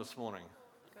This morning.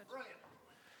 Good. Brilliant.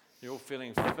 You're all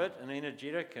feeling fit and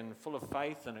energetic and full of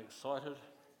faith and excited.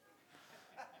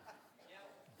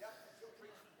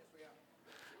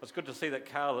 It's good to see that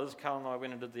Carl is. Carl and I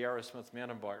went and did the Arrowsmith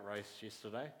mountain bike race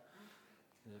yesterday.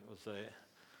 It was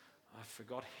I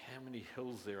forgot how many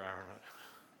hills there are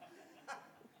in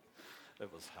it.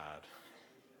 It was hard.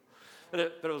 But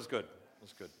it was good. It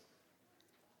was good.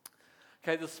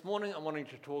 Okay, this morning I'm wanting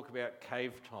to talk about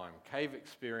cave time, cave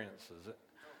experiences.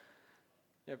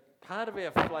 Part of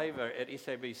our flavour at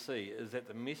SABC is that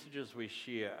the messages we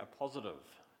share are positive,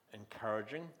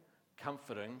 encouraging,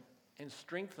 comforting and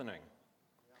strengthening.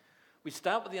 We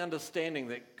start with the understanding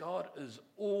that God is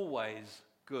always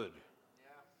good.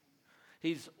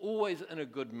 He's always in a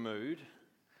good mood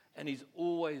and He's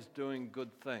always doing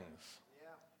good things.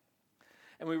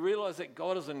 And we realise that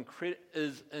God is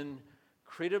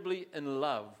incredibly in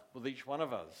love with each one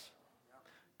of us,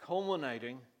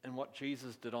 culminating in what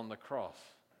Jesus did on the cross.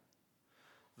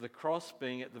 The cross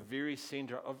being at the very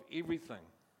centre of everything.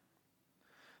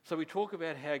 So we talk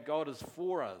about how God is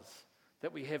for us,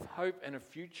 that we have hope and a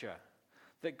future,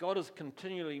 that God is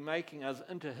continually making us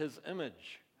into His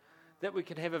image, that we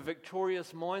can have a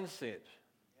victorious mindset.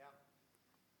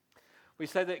 We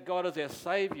say that God is our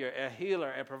Saviour, our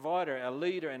healer, our provider, our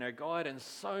leader and our guide and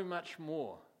so much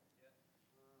more.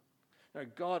 No,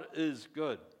 God is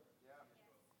good.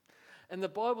 And the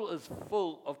Bible is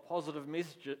full of positive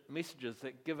messages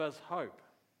that give us hope.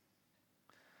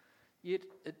 Yet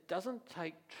it doesn't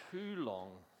take too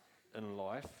long in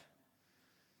life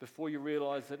before you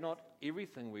realise that not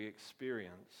everything we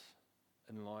experience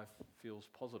in life feels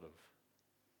positive.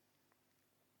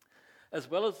 As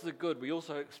well as the good, we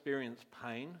also experience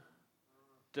pain,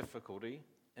 difficulty,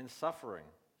 and suffering.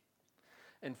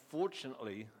 And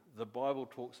fortunately, the Bible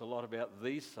talks a lot about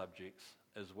these subjects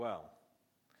as well.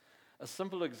 A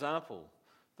simple example,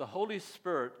 the Holy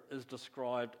Spirit is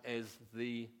described as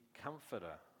the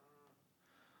Comforter.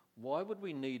 Why would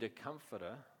we need a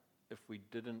comforter if we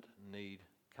didn't need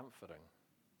comforting?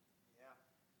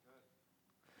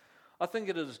 I think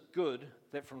it is good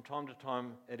that from time to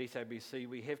time at SABC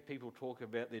we have people talk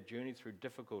about their journey through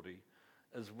difficulty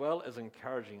as well as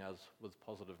encouraging us with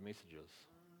positive messages.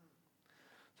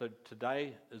 So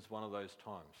today is one of those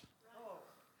times.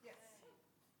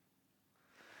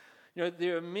 You know,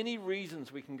 there are many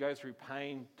reasons we can go through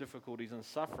pain, difficulties and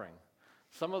suffering.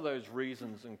 Some of those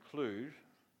reasons include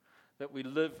that we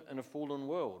live in a fallen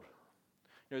world.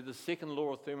 You know, the second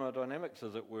law of thermodynamics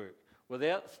is at work.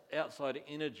 Without outside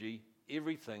energy,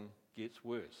 everything gets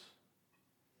worse.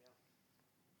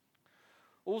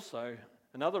 Also,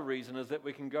 another reason is that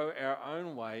we can go our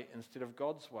own way instead of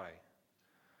God's way.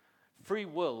 Free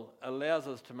will allows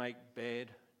us to make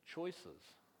bad choices.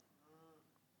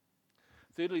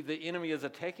 Thirdly, the enemy is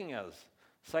attacking us.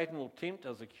 Satan will tempt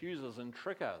us, accuse us, and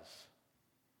trick us.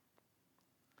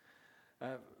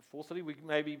 Fourthly, we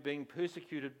may be being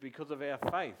persecuted because of our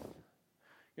faith.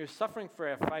 You know, suffering for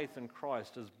our faith in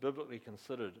Christ is biblically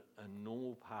considered a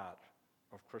normal part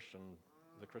of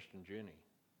the Christian journey.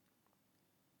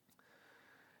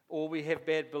 Or we have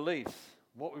bad beliefs.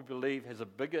 What we believe has a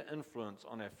bigger influence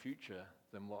on our future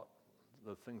than what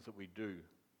the things that we do.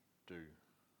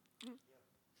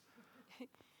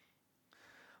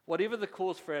 Whatever the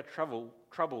cause for our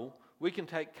trouble, we can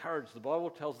take courage. The Bible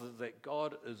tells us that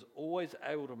God is always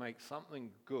able to make something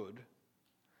good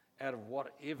out of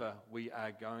whatever we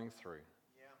are going through.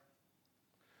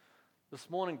 This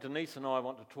morning, Denise and I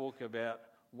want to talk about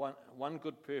one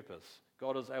good purpose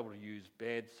God is able to use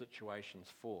bad situations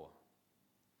for.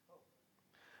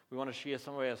 We want to share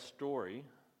some of our story,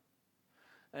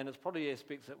 and it's probably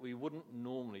aspects that we wouldn't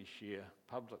normally share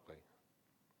publicly.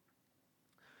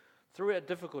 Through our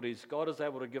difficulties, God is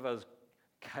able to give us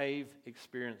cave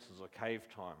experiences or cave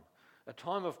time, a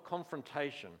time of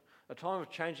confrontation, a time of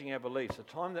changing our beliefs, a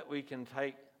time that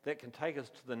can take us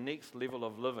to the next level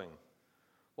of living.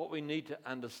 What we need to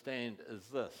understand is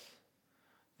this: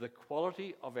 the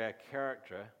quality of our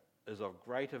character is of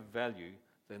greater value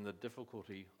than the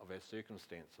difficulty of our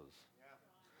circumstances.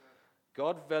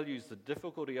 God values the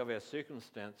difficulty of our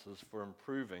circumstances for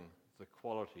improving the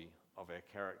quality of our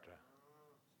character.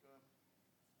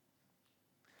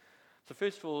 So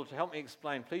first of all, to help me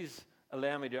explain, please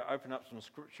allow me to open up some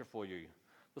scripture for you.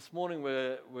 This morning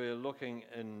we're looking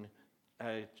in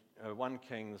 1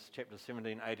 Kings chapter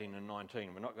 17, 18 and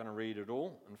 19. We're not going to read it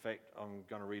all. In fact, I'm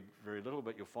going to read very little,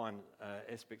 but you'll find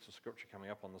aspects of scripture coming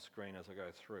up on the screen as I go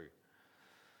through.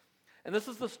 And this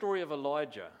is the story of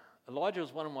Elijah. Elijah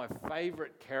is one of my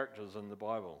favourite characters in the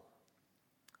Bible.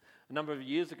 A number of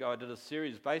years ago I did a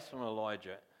series based on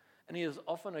Elijah, And he is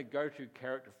often a go-to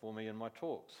character for me in my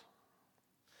talks.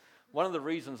 One of the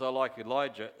reasons I like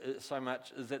Elijah so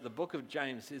much is that the book of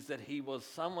James says that he was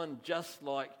someone just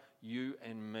like you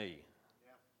and me.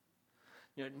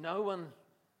 Yeah. No one,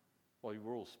 well, you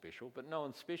were all special, but no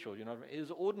one's special, He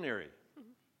was ordinary.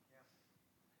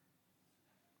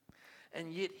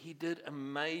 And yet he did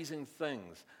amazing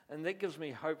things. And that gives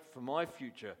me hope for my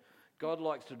future. God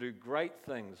likes to do great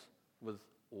things with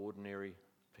ordinary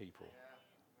people.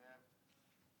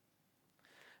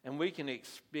 And we can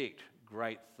expect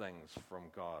great things from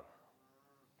God.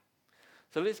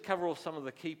 So let's cover off some of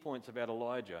the key points about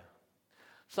Elijah.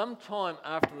 Sometime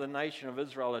after the nation of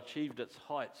Israel achieved its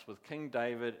heights with King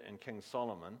David and King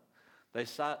Solomon, they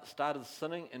started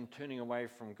sinning and turning away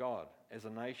from God as a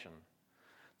nation.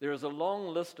 There is a long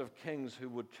list of kings who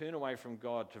would turn away from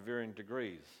God to varying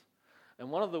degrees.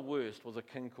 And one of the worst was a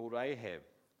king called Ahab.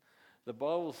 The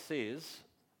Bible says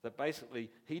that basically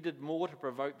he did more to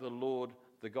provoke the Lord,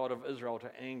 the God of Israel,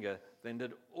 to anger than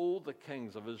did all the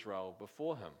kings of Israel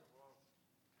before him.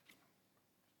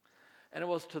 And it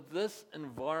was to this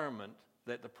environment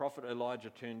that the prophet Elijah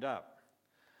turned up.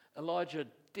 Elijah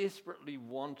desperately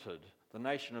wanted the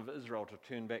nation of Israel to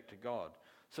turn back to God.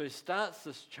 So he starts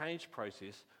this change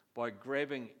process by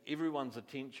grabbing everyone's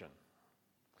attention.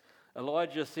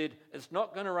 Elijah said, "It's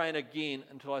not going to rain again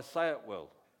until I say it will."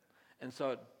 And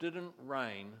so it didn't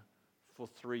rain for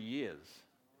 3 years.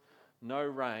 No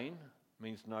rain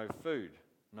means no food.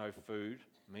 No food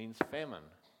means famine.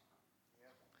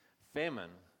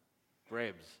 Famine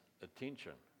grabs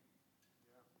attention.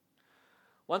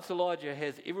 Once Elijah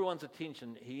has everyone's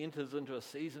attention, he enters into a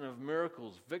season of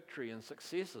miracles, victory, and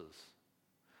successes.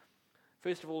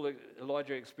 First of all,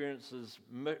 Elijah experiences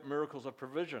miracles of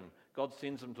provision. God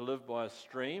sends him to live by a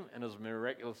stream and is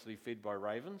miraculously fed by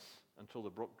ravens until the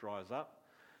brook dries up.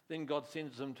 Then God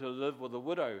sends him to live with a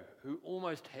widow who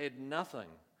almost had nothing,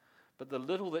 but the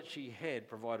little that she had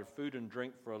provided food and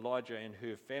drink for Elijah and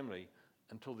her family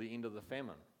until the end of the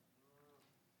famine.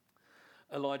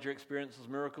 Elijah experiences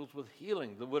miracles with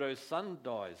healing. The widow's son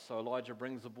dies, so Elijah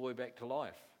brings the boy back to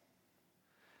life.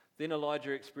 Then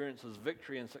Elijah experiences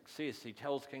victory and success. He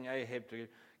tells King Ahab to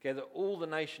gather all the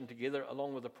nation together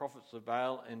along with the prophets of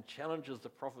Baal and challenges the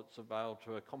prophets of Baal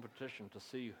to a competition to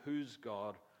see whose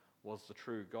God was the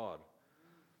true God.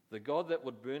 The God that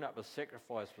would burn up a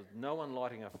sacrifice with no one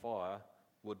lighting a fire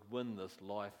would win this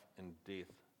life and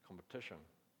death competition.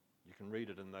 You can read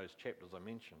it in those chapters I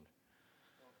mentioned.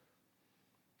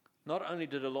 Not only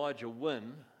did Elijah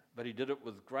win, but he did it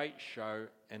with great show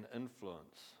and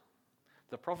influence.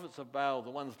 The prophets of Baal, the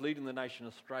ones leading the nation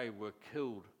astray, were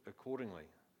killed accordingly.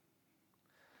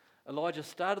 Elijah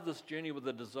started this journey with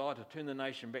a desire to turn the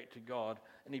nation back to God,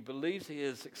 and he believes he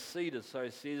has succeeded, so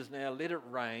he says, "Now let it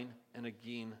rain," and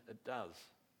again it does.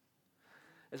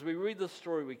 As we read this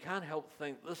story, we can't help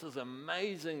think this is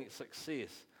amazing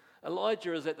success.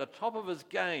 Elijah is at the top of his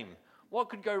game. What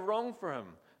could go wrong for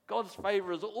him? God's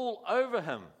favor is all over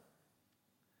him.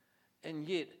 And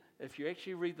yet, if you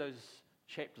actually read those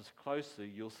chapters closely,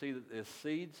 you'll see that there's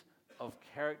seeds of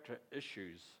character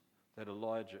issues that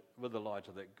Elijah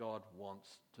that God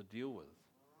wants to deal with.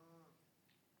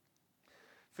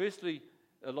 Firstly,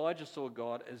 Elijah saw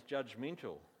God as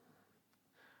judgmental.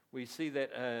 We see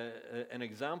that an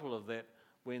example of that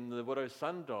when the widow's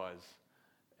son dies,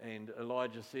 and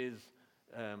Elijah says,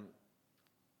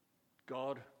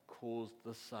 God caused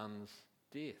the son's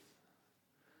death,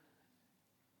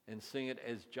 and seeing it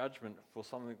as judgment for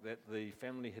something that the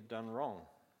family had done wrong.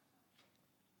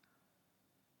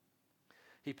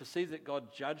 He perceived that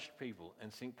God judged people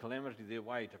and sent calamity their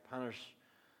way to punish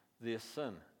their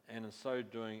sin, and in so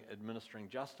doing administering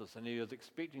justice, and he was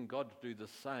expecting God to do the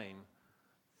same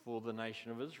for the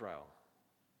nation of Israel.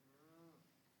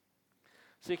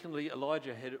 Secondly,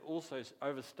 Elijah had also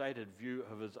overstated view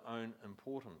of his own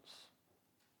importance.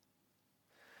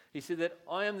 He said that,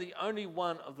 "I am the only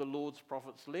one of the Lord's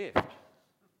prophets left."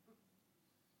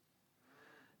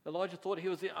 Elijah thought he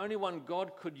was the only one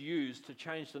God could use to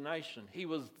change the nation. He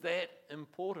was that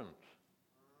important.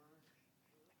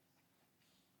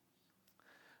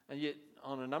 And yet,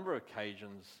 on a number of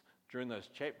occasions during those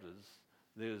chapters,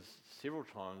 there's several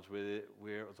times where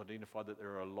it was identified that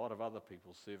there are a lot of other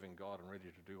people serving God and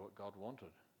ready to do what God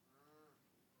wanted.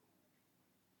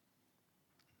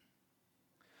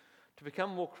 To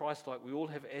become more Christ-like, we all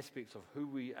have aspects of who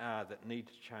we are that need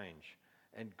to change.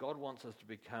 And God wants us to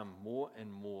become more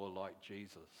and more like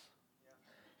Jesus.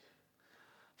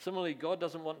 Similarly, God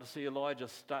doesn't want to see Elijah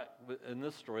stuck with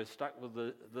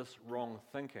this wrong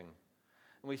thinking.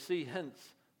 And we see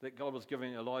hints that God was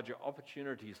giving Elijah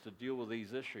opportunities to deal with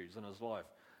these issues in his life.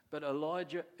 But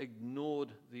Elijah ignored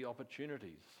the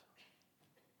opportunities.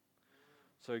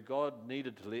 So God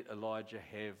needed to let Elijah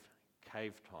have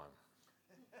cave time.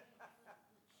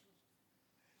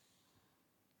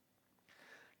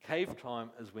 Cave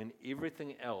time is when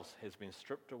everything else has been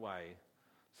stripped away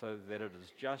so that it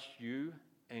is just you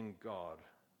and God,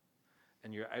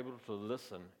 and you're able to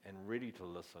listen and ready to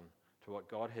listen to what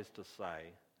God has to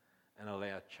say and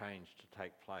allow change to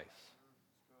take place.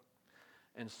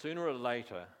 And sooner or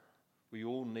later, we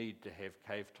all need to have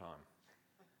cave time.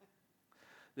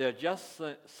 There are just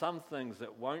some things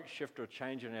that won't shift or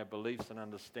change in our beliefs and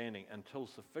understanding until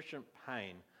sufficient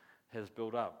pain has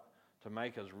built up to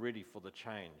make us ready for the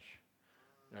change.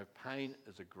 You know, pain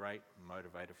is a great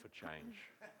motivator for change.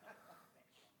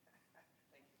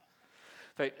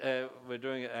 In fact, we're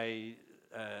doing a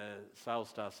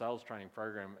sales training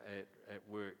program at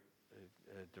work,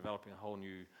 developing a whole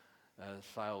new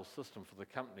sales system for the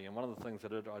company. And one of the things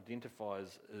that it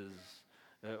identifies is,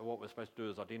 what we're supposed to do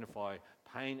is identify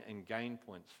pain and gain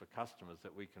points for customers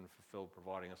that we can fulfill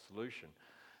providing a solution.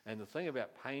 And the thing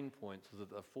about pain points is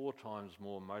that they're 4 times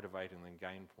more motivating than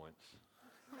gain points.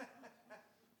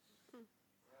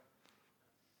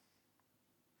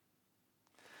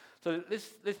 So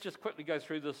let's just quickly go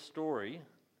through this story.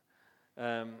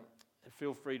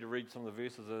 Feel free to read some of the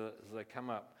verses as they come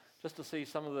up, just to see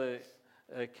some of the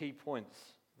key points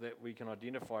that we can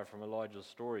identify from Elijah's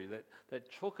story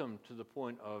that took him to the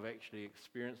point of actually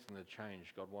experiencing the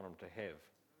change God wanted him to have.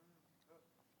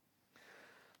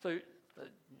 So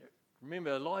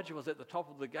remember, Elijah was at the top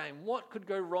of the game. What could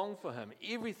go wrong for him?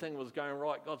 Everything was going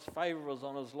right. God's favor was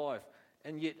on his life.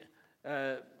 And yet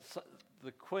the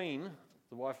queen,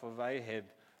 the wife of Ahab,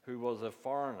 who was a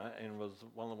foreigner and was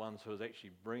one of the ones who was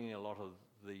actually bringing a lot of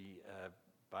the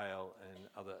Baal and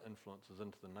other influences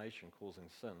into the nation, causing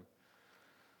sin,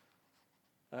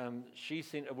 she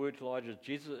sent a word to Elijah.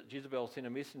 Jezebel sent a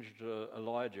messenger to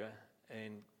Elijah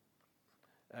and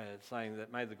saying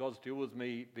that, may the gods deal with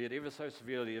me, be it ever so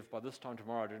severely, if by this time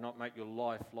tomorrow I do not make your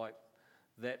life like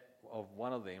that of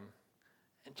one of them.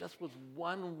 And just with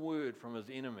one word from his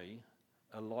enemy,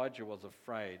 Elijah was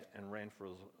afraid and ran for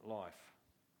his life.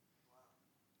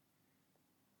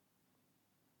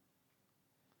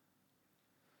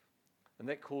 And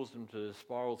that caused him to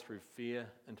spiral through fear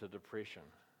into depression.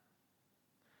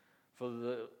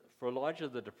 For Elijah,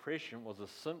 the depression was a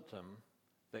symptom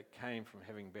that came from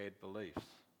having bad beliefs.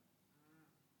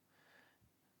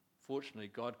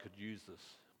 Fortunately, God could use this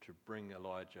to bring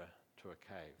Elijah to a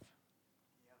cave.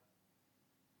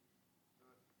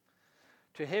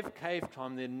 To have cave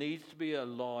time, there needs to be a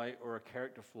lie or a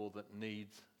character flaw that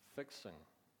needs fixing.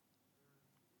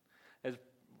 As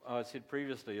I said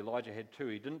previously, Elijah had 2.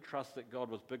 He didn't trust that God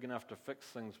was big enough to fix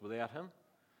things without him,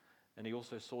 and he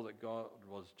also saw that God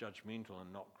was judgmental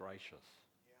and not gracious.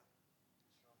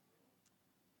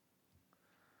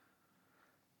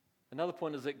 Another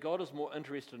point is that God is more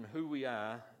interested in who we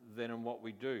are than in what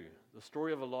we do. The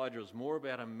story of Elijah is more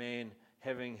about a man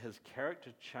having his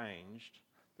character changed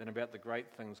than about the great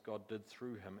things God did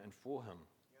through him and for him.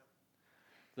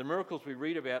 The miracles we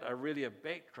read about are really a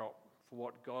backdrop for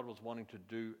what God was wanting to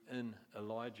do in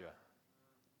Elijah.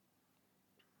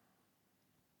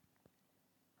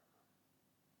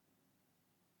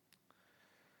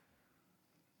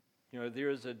 You know,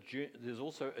 there's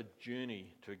also a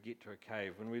journey to get to a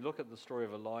cave. When we look at the story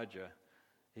of Elijah,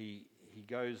 he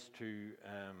goes to,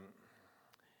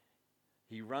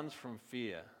 he runs from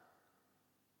fear.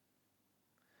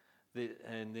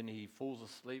 And then he falls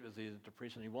asleep as he's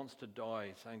depressed and he wants to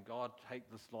die, saying, God, take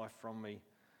this life from me.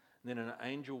 And then an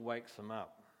angel wakes him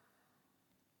up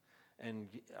and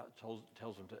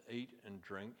tells him to eat and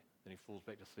drink. Then he falls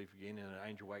back to sleep again, and an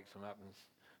angel wakes him up and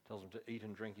tells him to eat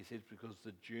and drink. He says, because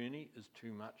the journey is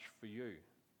too much for you.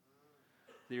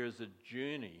 There is a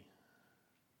journey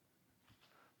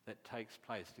that takes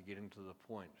place to get into the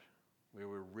point where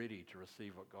we're ready to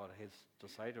receive what God has to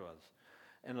say to us.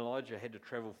 And Elijah had to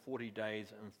travel 40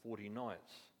 days and 40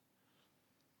 nights.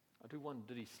 I do wonder,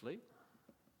 did he sleep?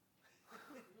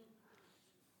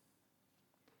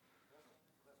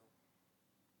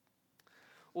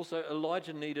 Also, in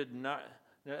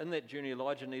that journey,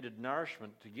 Elijah needed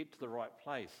nourishment to get to the right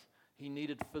place. He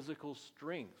needed physical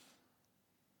strength.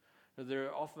 Now, there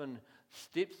are often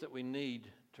steps that we need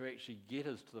to actually get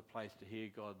us to the place to hear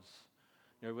God's,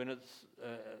 when it's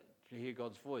to hear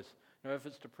God's voice. Now, if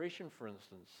it's depression, for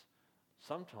instance,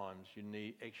 sometimes you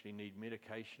need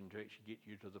medication to actually get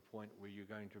you to the point where you're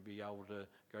going to be able to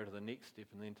go to the next step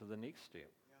and then to the next step.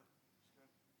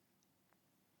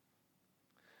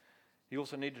 He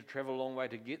also needed to travel a long way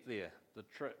to get there. The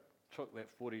trip took that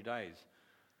 40 days.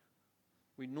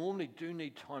 we normally do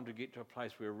need time to get to a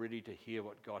place where we're ready to hear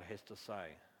what God has to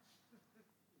say.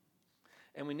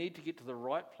 And we need to get to the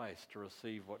right place to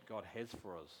receive what God has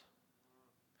for us.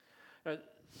 You know,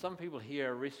 some people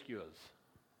here are rescuers,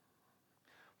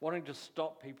 wanting to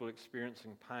stop people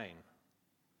experiencing pain.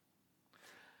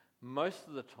 Most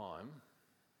of the time,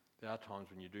 there are times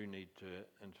when you do need to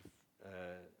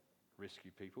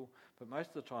rescue people, but most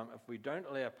of the time, if we don't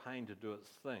allow pain to do its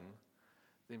thing,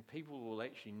 then people will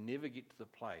actually never get to the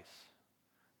place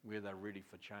where they're ready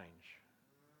for change.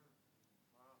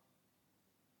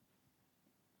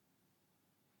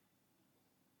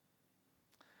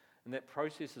 And that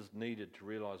process is needed to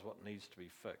realize what needs to be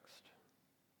fixed.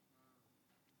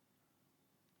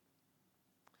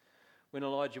 When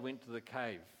Elijah went to the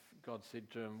cave, God said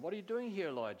to him, "What are you doing here,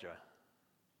 Elijah?"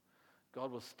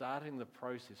 God was starting the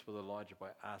process with Elijah by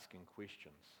asking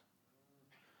questions,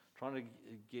 trying to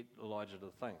get Elijah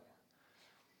to think.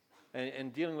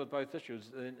 And dealing with both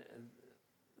issues,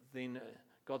 then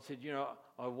God said,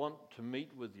 I want to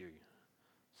meet with you.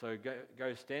 So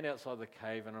go stand outside the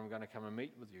cave and I'm going to come and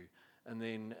meet with you. And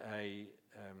then a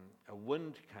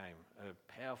wind came, a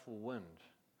powerful wind,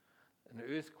 an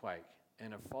earthquake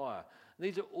and a fire. And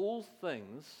these are all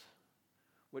things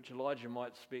which Elijah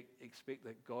might expect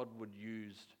that God would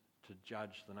use to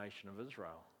judge the nation of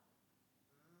Israel.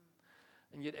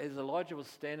 And yet as Elijah was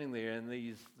standing there and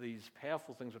these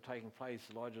powerful things were taking place,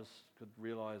 Elijah could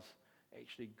realize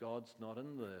actually God's not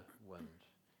in the wind.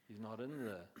 He's not in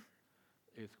the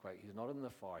earthquake. He's not in the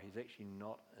fire. He's actually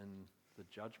not in the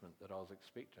judgment that I was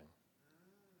expecting.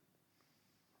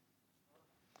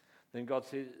 Then God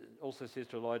also says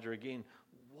to Elijah again,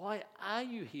 "Why are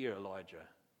you here, Elijah?"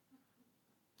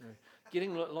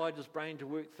 Getting Elijah's brain to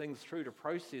work things through, to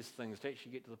process things, to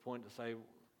actually get to the point to say,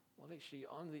 well, actually,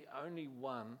 I'm the only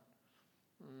one,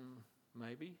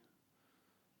 maybe,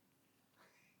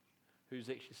 who's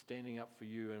actually standing up for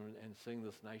you and seeing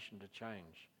this nation to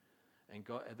change. And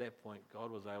God, at that point,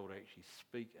 God was able to actually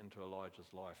speak into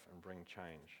Elijah's life and bring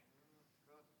change.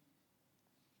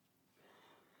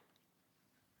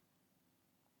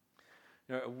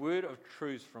 A word of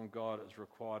truth from God is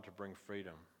required to bring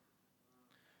freedom.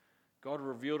 God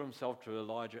revealed himself to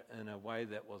Elijah in a way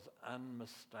that was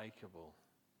unmistakable.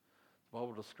 The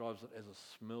Bible describes it as a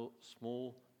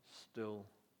small, still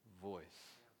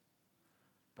voice.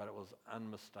 But it was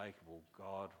unmistakable.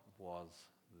 God was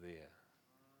there.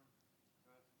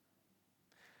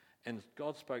 And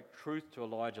God spoke truth to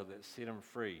Elijah that set him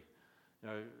free.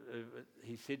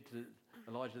 He said to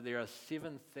Elijah, there are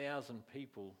 7,000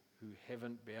 people who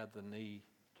haven't bowed the knee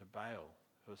to Baal,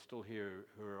 who are still here,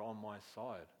 who are on my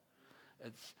side.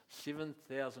 It's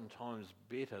 7,000 times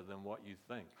better than what you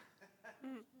think.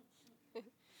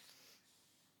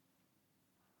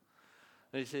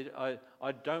 And he said,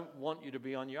 I don't want you to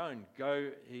be on your own.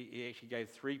 Go. He actually gave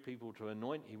 3 people to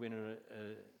anoint. He went and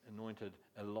anointed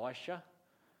Elisha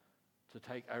to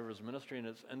take over his ministry. And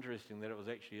it's interesting that it was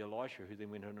actually Elisha who then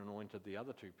went and anointed the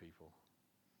other 2 people.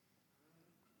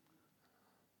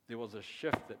 There was a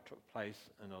shift that took place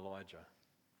in Elijah.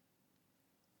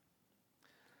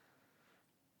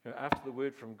 After the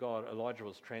word from God, Elijah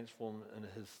was transformed in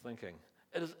his thinking.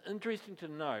 It is interesting to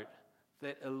note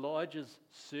that Elijah's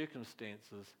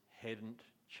circumstances hadn't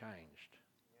changed.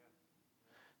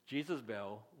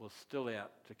 Jezebel was still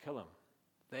out to kill him.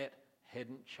 That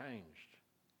hadn't changed.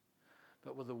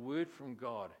 But with a word from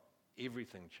God,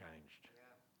 everything changed.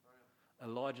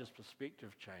 Elijah's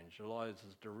perspective changed.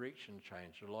 Elijah's direction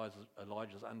changed.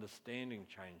 Elijah's understanding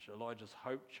changed. Elijah's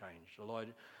hope changed.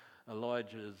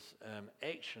 Elijah's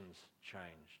actions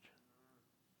changed.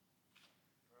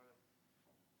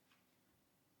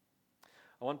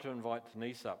 I want to invite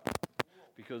Denise up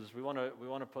because we want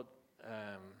to put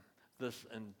this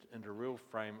into real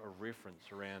frame of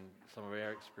reference around some of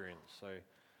our experience. So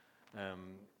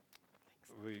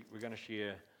we're going to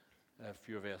share a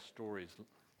few of our stories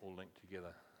all linked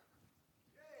together.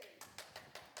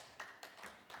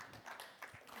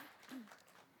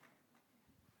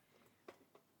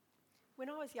 When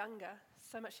I was younger,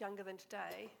 so much younger than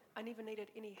today, I never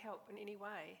needed any help in any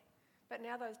way. But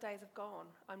now those days have gone.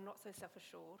 I'm not so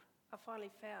self-assured. I've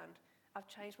finally found I've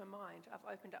changed my mind. I've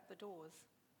opened up the doors.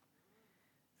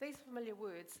 These familiar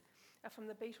words are from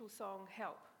the Beatles song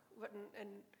Help, written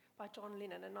by John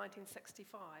Lennon in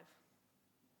 1965.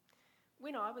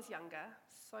 When I was younger,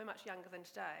 so much younger than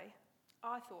today,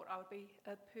 I thought I would be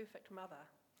a perfect mother.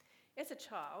 As a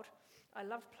child, I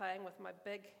loved playing with my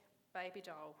big baby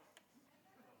doll.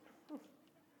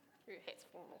 Your hat's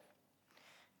fallen off.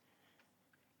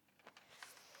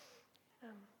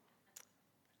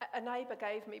 A neighbour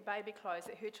gave me baby clothes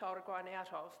that her child had grown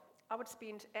out of. I would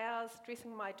spend hours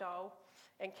dressing my doll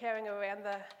and carrying her around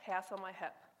the house on my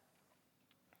hip.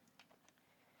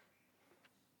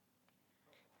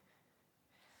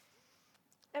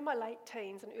 In my late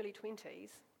teens and early 20s,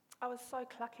 I was so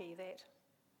clucky that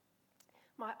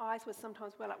my eyes would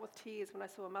sometimes well up with tears when I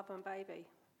saw a mother and baby.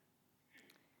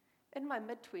 In my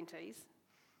mid-20s,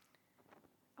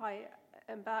 I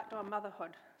embarked on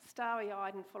motherhood,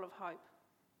 starry-eyed and full of hope.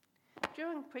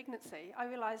 During pregnancy, I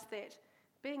realised that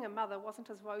being a mother wasn't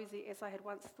as rosy as I had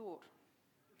once thought.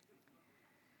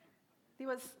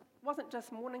 There wasn't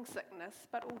just morning sickness,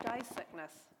 but all-day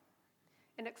sickness,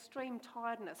 and extreme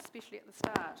tiredness, especially at the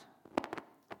start.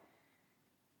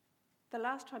 The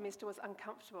last trimester was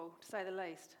uncomfortable, to say the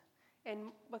least,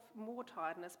 and with more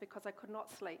tiredness because I could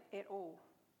not sleep at all.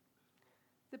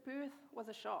 The birth was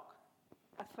a shock.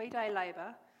 A 3-day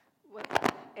labour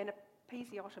and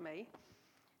episiotomy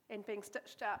and being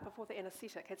stitched up before the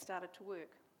anaesthetic had started to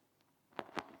work.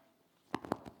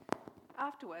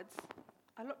 Afterwards,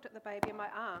 I looked at the baby in my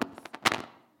arms.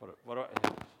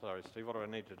 Sorry, Steve, what do I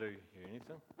need to do here?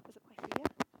 Anything? Is it placed here?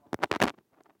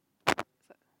 Is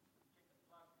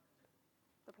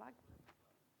it the plug?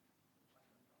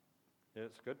 Yeah,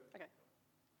 it's good. Okay.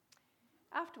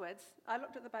 Afterwards, I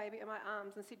looked at the baby in my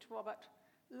arms and said to Robert,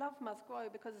 "Love must grow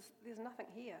because there's nothing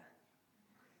here."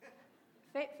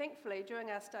 Thankfully, during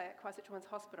our stay at Christchurch Women's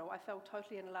Hospital, I fell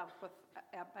totally in love with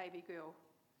our baby girl.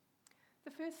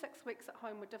 The first 6 weeks at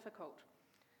home were difficult.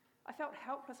 I felt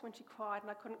helpless when she cried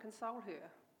and I couldn't console her.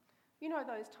 You know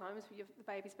those times where the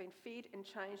baby's been fed and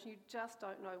changed and you just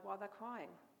don't know why they're crying.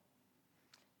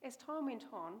 As time went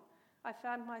on, I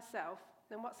found myself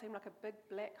in what seemed like a big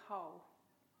black hole,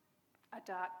 a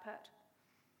dark pit.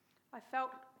 I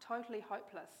felt totally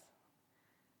hopeless.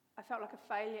 I felt like a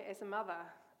failure as a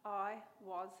mother. I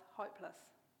was hopeless.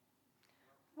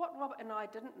 What Robert and I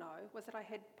didn't know was that I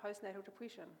had postnatal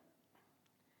depression.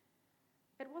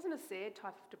 It wasn't a sad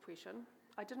type of depression.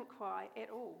 I didn't cry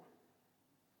at all.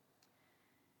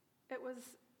 It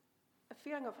was a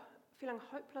feeling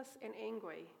hopeless and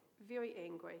angry, very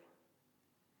angry.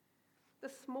 The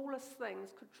smallest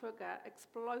things could trigger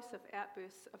explosive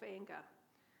outbursts of anger,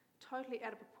 totally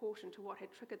out of proportion to what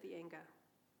had triggered the anger.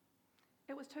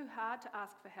 It was too hard to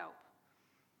ask for help.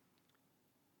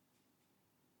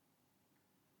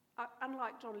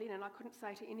 Unlike John Lennon, I couldn't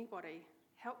say to anybody,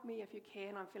 "Help me if you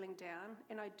can, I'm feeling down,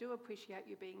 and I do appreciate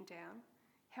you being down.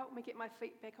 Help me get my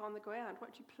feet back on the ground.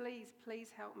 Won't you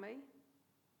please help me?"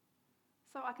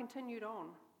 So I continued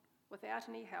on, without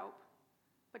any help,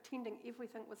 pretending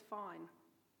everything was fine.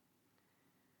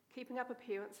 Keeping up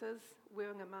appearances,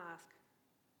 wearing a mask.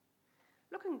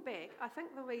 Looking back, I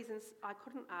think the reasons I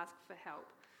couldn't ask for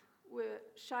help were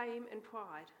shame and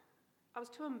pride. I was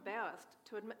too embarrassed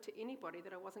to admit to anybody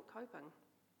that I wasn't coping.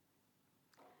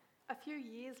 A few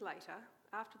years later,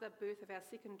 after the birth of our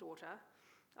second daughter,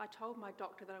 I told my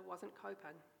doctor that I wasn't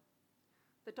coping.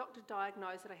 The doctor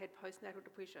diagnosed that I had postnatal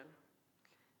depression.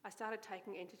 I started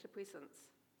taking antidepressants,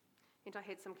 and I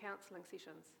had some counselling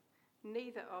sessions.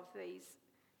 Neither of these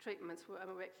treatments were a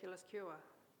miraculous cure.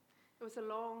 It was a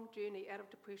long journey out of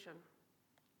depression.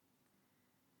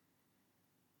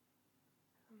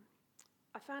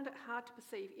 I found it hard to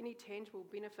perceive any tangible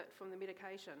benefit from the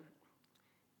medication,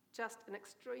 just an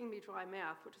extremely dry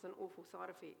mouth, which is an awful side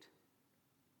effect.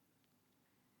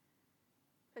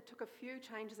 It took a few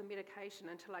changes in medication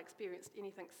until I experienced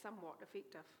anything somewhat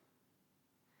effective.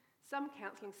 Some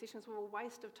counselling sessions were a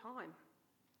waste of time.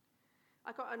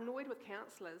 I got annoyed with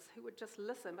counsellors who would just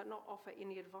listen but not offer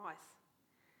any advice.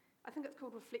 I think it's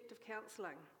called reflective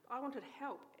counselling. I wanted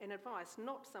help and advice,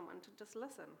 not someone to just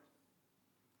listen.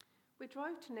 We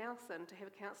drove to Nelson to have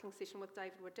a counselling session with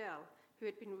David Waddell, who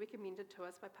had been recommended to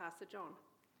us by Pastor John.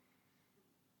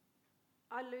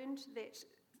 I learned that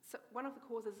one of the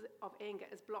causes of anger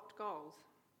is blocked goals.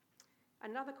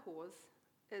 Another cause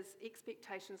is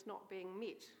expectations not being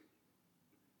met.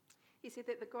 He said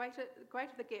that the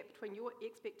greater the gap between your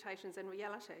expectations and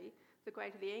reality, the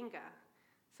greater the anger.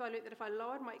 So I learned that if I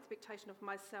lowered my expectation of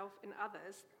myself and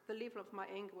others, the level of my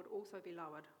anger would also be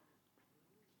lowered.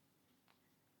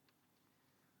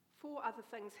 4 other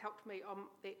things helped me on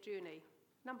that journey.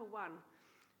 Number 1,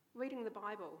 reading the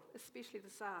Bible, especially the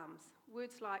Psalms.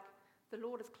 Words like, "The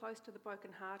Lord is close to the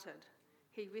brokenhearted.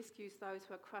 He rescues those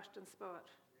who are crushed in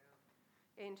spirit."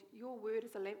 And "Your word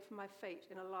is a lamp for my feet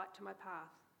and a light to my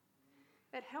path."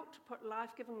 It helped to put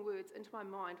life-giving words into my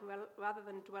mind rather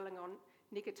than dwelling on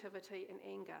negativity and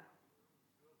anger.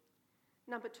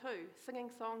 Number 2, singing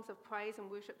songs of praise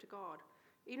and worship to God,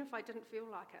 even if I didn't feel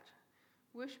like it.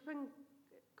 Worshipping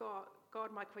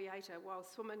God, my Creator, while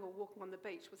swimming or walking on the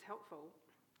beach was helpful.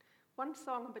 One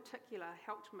song in particular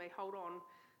helped me hold on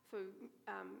through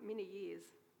many years.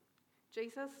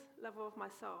 Jesus, lover of my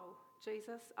soul,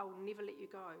 Jesus, I will never let you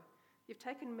go. You've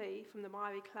taken me from the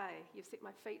miry clay. You've set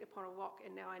my feet upon a rock,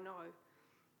 and now I know.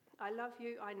 I love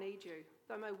you, I need you.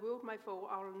 Though my world may fall,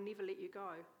 I will never let you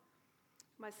go.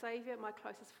 My Saviour, my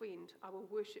closest friend, I will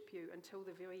worship you until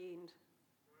the very end.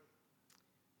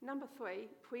 Number 3,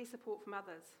 prayer support from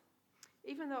others.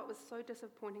 Even though it was so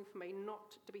disappointing for me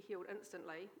not to be healed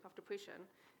instantly of depression,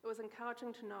 it was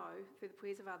encouraging to know through the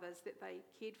prayers of others that they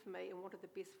cared for me and wanted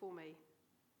the best for me.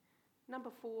 Number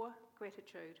 4,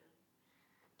 gratitude.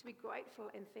 To be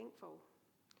grateful and thankful.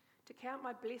 To count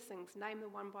my blessings, name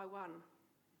them one by one.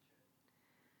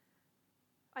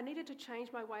 I needed to change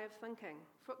my way of thinking.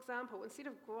 For example, instead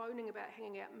of groaning about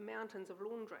hanging out mountains of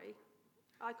laundry,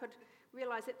 I could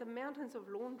realise that the mountains of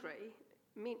laundry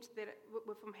meant that it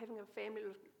were from having a family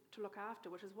to look after,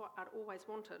 which is what I'd always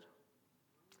wanted.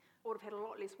 I would have had a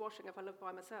lot less washing if I lived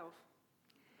by myself.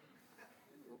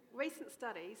 Recent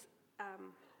studies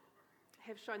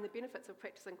have shown the benefits of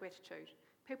practicing gratitude.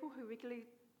 People who regularly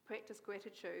practice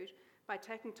gratitude by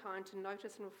taking time to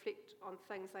notice and reflect on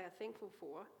things they are thankful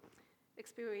for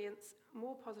experience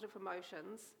more positive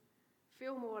emotions,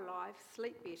 feel more alive,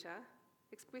 sleep better,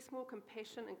 express more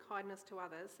compassion and kindness to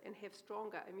others, and have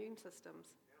stronger immune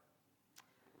systems.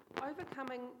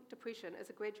 Overcoming depression is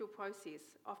a gradual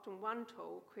process. Often one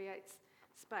tool creates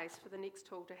space for the next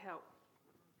tool to help.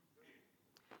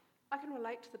 I can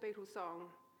relate to the Beatles song,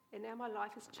 and now my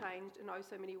life has changed in oh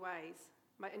so many ways.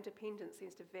 My independence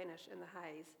seems to vanish in the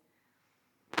haze.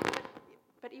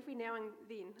 But every now and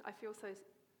then I feel so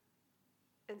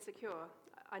insecure.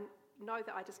 I know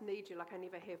that I just need you like I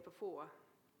never have before.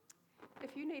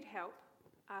 If you need help,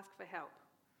 ask for help.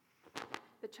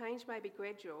 The change may be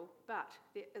gradual, but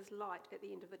there is light at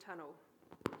the end of the tunnel.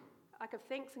 I give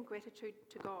thanks and gratitude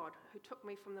to God who took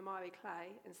me from the miry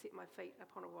clay and set my feet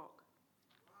upon a rock.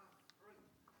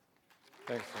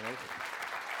 Thanks, Denise.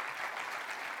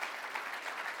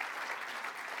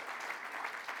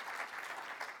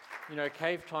 You know,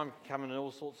 cave time can come in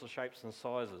all sorts of shapes and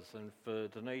sizes, and for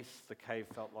Denise, the cave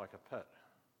felt like a pit.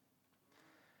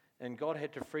 And God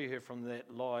had to free her from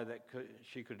that lie that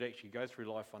she could actually go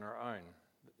through life on her own,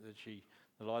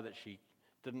 the lie that she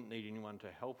didn't need anyone to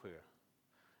help her.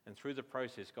 And through the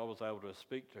process, God was able to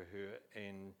speak to her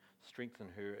and strengthen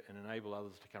her and enable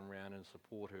others to come around and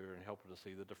support her and help her to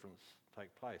see the difference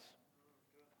take place.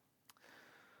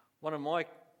 One of my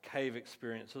cave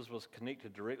experiences was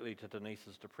connected directly to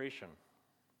Denise's depression.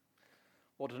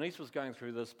 While Denise was going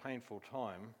through this painful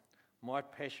time, my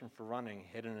passion for running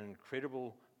had an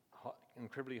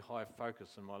incredibly high focus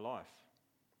in my life.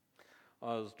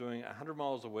 I was doing 100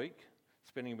 miles a week,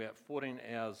 spending about 14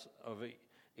 hours of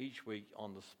each week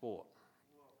on the sport.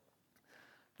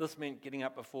 This meant getting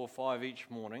up before 5 each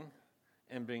morning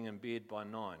and being in bed by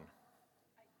 9.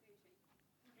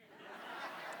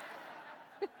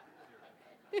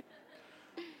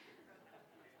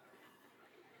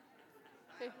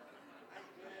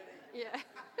 Yeah.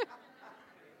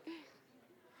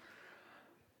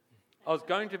 I was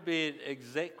going to bed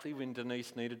exactly when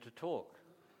Denise needed to talk.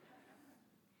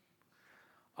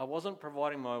 I wasn't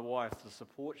providing my wife the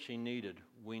support she needed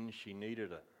when she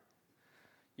needed it.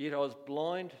 Yet I was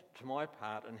blind to my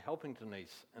part in helping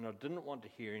Denise, and I didn't want to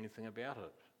hear anything about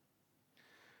it.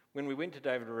 When we went to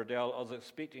David Riddell, I was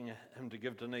expecting him to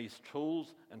give Denise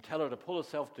tools and tell her to pull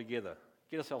herself together,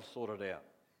 get herself sorted out.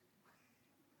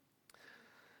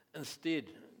 Instead,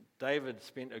 David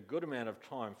spent a good amount of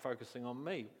time focusing on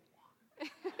me.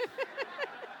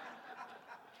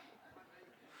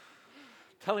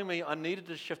 Telling me I needed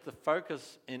to shift the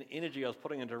focus and energy I was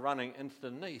putting into running into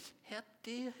Denise. How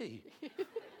dare he?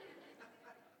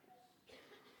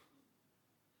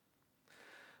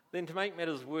 Then to make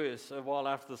matters worse, a while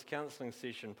after this counselling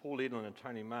session, Paul Edlin and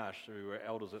Tony Marsh, who were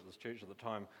elders at this church at the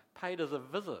time, paid us a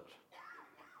visit.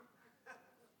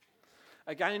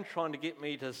 Again, trying to get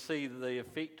me to see the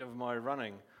effect of my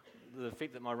running, the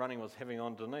effect that my running was having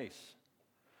on Denise.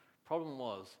 Problem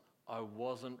was, I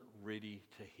wasn't ready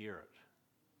to hear it.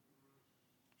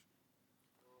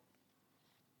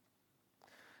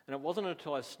 And it wasn't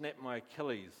until I snapped my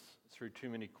Achilles through too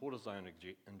many cortisone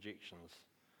injections,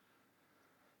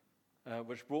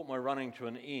 which brought my running to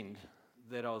an end,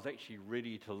 that I was actually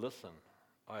ready to listen.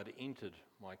 I had entered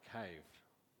my cave.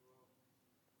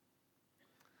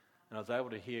 And I was able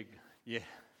to hear,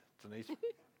 Denise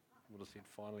would have said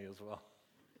finally as well.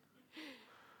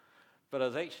 But I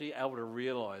was actually able to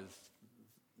realise,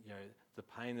 the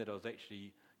pain that I was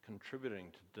actually contributing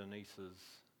to Denise's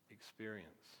experience.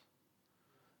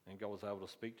 And God was able to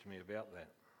speak to me about that.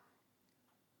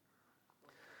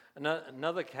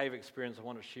 Another cave experience I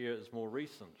want to share is more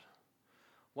recent.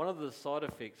 One of the side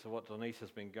effects of what Denise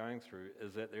has been going through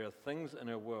is that there are things in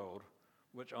her world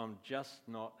which I'm just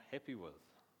not happy with.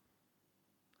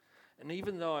 And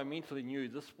even though I mentally knew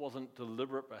this wasn't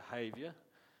deliberate behaviour,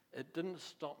 it didn't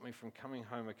stop me from coming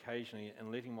home occasionally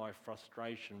and letting my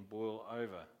frustration boil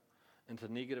over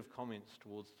into negative comments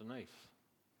towards Denise.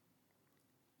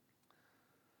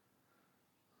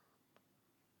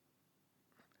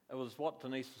 It was what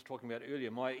Denise was talking about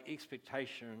earlier. My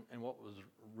expectation and what was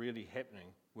really happening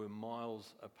were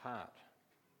miles apart.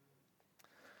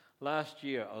 Last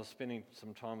year, I was spending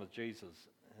some time with Jesus.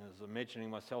 I was imagining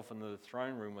myself in the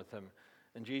throne room with him,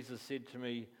 and Jesus said to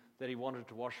me that he wanted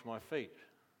to wash my feet.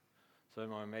 So in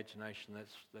my imagination,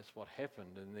 that's what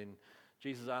happened. And then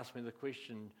Jesus asked me the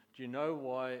question, do you know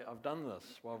why I've done this,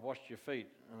 why I've washed your feet?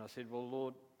 And I said, well,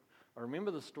 Lord, I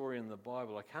remember the story in the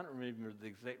Bible. I can't remember the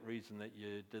exact reason that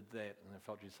you did that. And I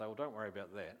felt you say, well, don't worry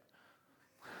about that.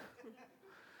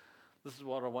 This is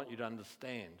what I want you to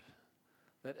understand.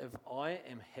 That if I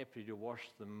am happy to wash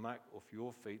the muck off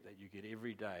your feet that you get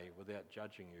every day without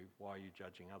judging you, why are you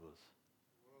judging others?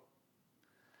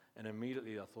 And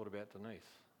immediately I thought about Denise.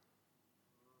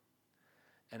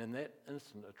 And in that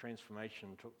instant, a transformation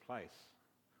took place.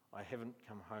 I haven't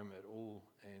come home at all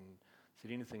and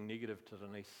said anything negative to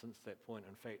Denise since that point.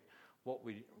 In fact,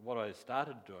 what I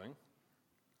started doing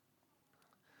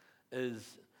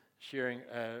is sharing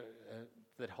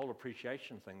that whole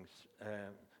appreciation things.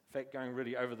 In fact, going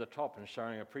really over the top and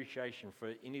showing appreciation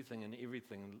for anything and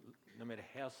everything, no matter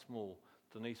how small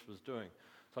Denise was doing.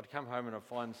 So I'd come home and I'd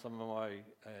find some of my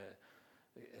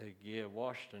gear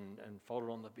washed and folded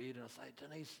on the bed, and I'd say,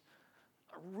 Denise,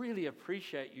 I really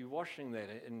appreciate you washing that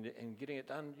and getting it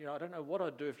done. You know, I don't know what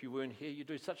I'd do if you weren't here. You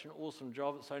do such an awesome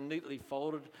job. It's so neatly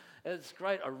folded. It's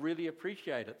great. I really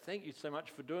appreciate it. Thank you so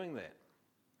much for doing that.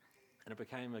 And it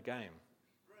became a game.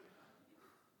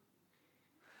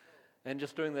 And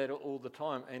just doing that all the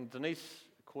time. And Denise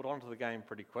caught on to the game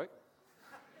pretty quick.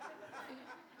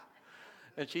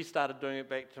 And she started doing it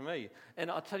back to me.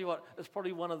 And I'll tell you what, it's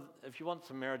probably if you want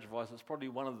some marriage advice, it's probably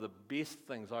one of the best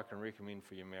things I can recommend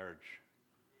for your marriage.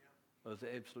 It was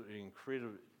absolutely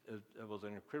incredible. It was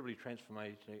an incredibly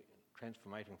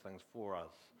transformating things for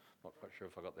us. Not quite sure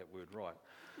if I got that word right.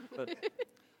 But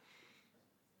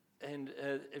and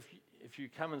if you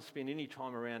come and spend any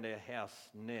time around our house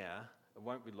now, it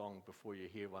won't be long before you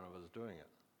hear one of us doing it.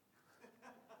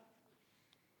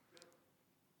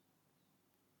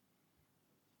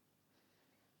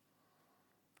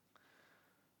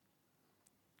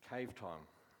 Cave time.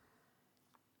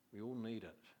 We all need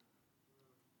it.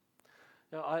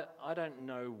 Now, I don't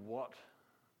know what,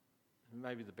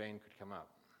 maybe the band could come up.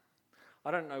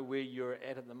 I don't know where you're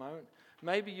at the moment.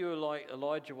 Maybe you're like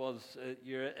Elijah was,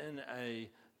 you're in a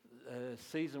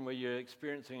season where you're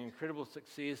experiencing incredible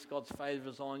success, God's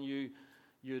favour's on you,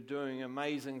 you're doing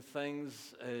amazing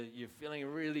things, you're feeling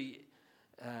really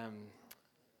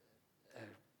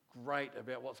great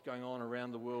about what's going on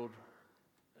around the world,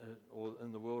 or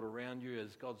in the world around you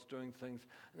as God's doing things.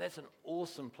 And that's an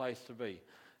awesome place to be.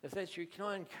 If that's you, can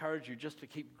I encourage you just to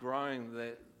keep growing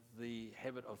the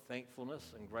habit of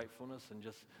thankfulness and gratefulness, and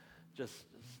just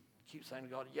keep saying to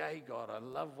God, yay, God, I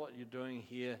love what you're doing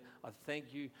here. I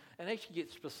thank you. And actually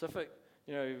get specific.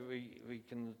 You know, we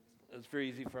can, it's very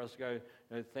easy for us to go,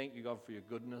 you know, thank you, God, for your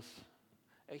goodness.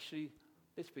 Actually,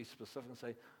 let's be specific and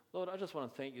say, Lord, I just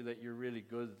want to thank you that you're really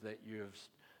good, that you've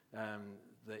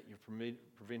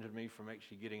prevented me from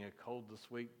actually getting a cold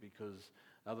this week because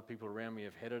other people around me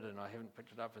have had it and I haven't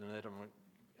picked it up, and that I'm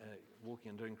walking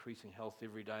and doing increasing health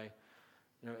every day.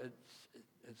 You know,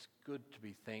 it's good to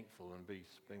be thankful and being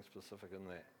specific in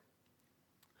that.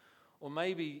 Or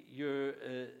maybe you're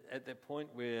at that point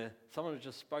where someone has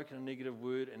just spoken a negative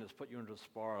word and it's put you into a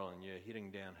spiral and you're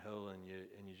heading downhill and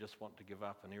you just want to give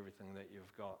up on everything that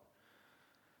you've got.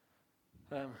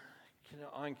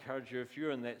 I encourage you, if you're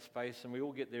in that space, and we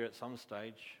all get there at some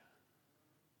stage,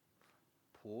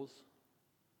 pause,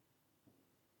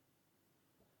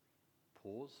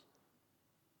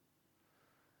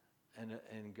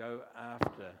 and go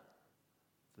after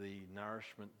the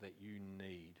nourishment that you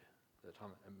need at the time.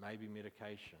 It may be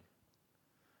medication,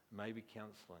 it may be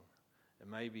counselling, it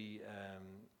may be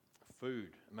food,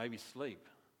 it may be sleep.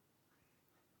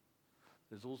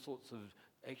 There's all sorts of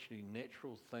actually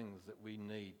natural things that we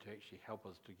need to actually help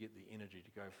us to get the energy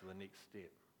to go for the next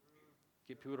step.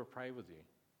 Get people to pray with you.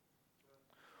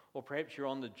 Or perhaps you're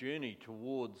on the journey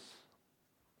towards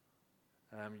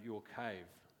your cave.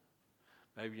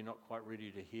 Maybe you're not quite ready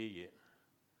to hear yet.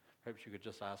 Perhaps you could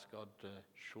just ask God to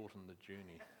shorten the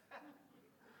journey.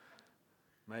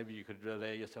 Maybe you could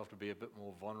allow yourself to be a bit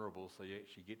more vulnerable so you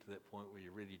actually get to that point where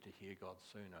you're ready to hear God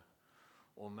sooner.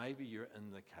 Or maybe you're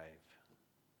in the cave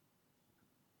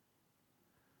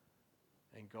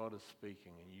and God is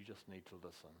speaking and you just need to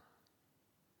listen.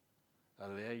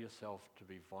 Allow yourself to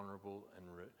be vulnerable and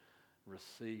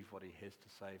receive what he has to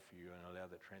say for you and allow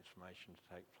that transformation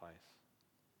to take place.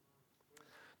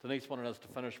 Denise wanted us to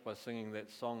finish by singing that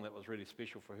song that was really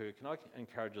special for her. Can I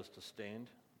encourage us to stand?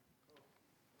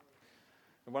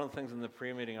 And one of the things in the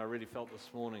prayer meeting I really felt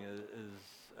this morning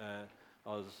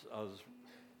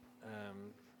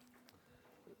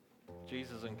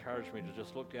Jesus encouraged me to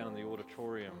just look down in the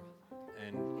auditorium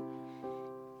and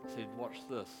said, watch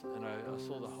this. And I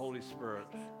saw the Holy Spirit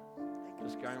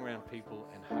just going around people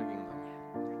and hugging them.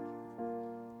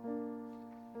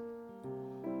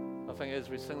 I think as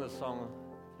we sing this song,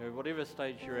 whatever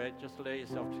stage you're at, just allow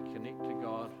yourself to connect to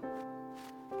God,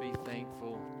 be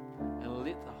thankful, and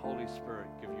let the Holy Spirit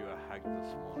give you a hug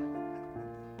this morning.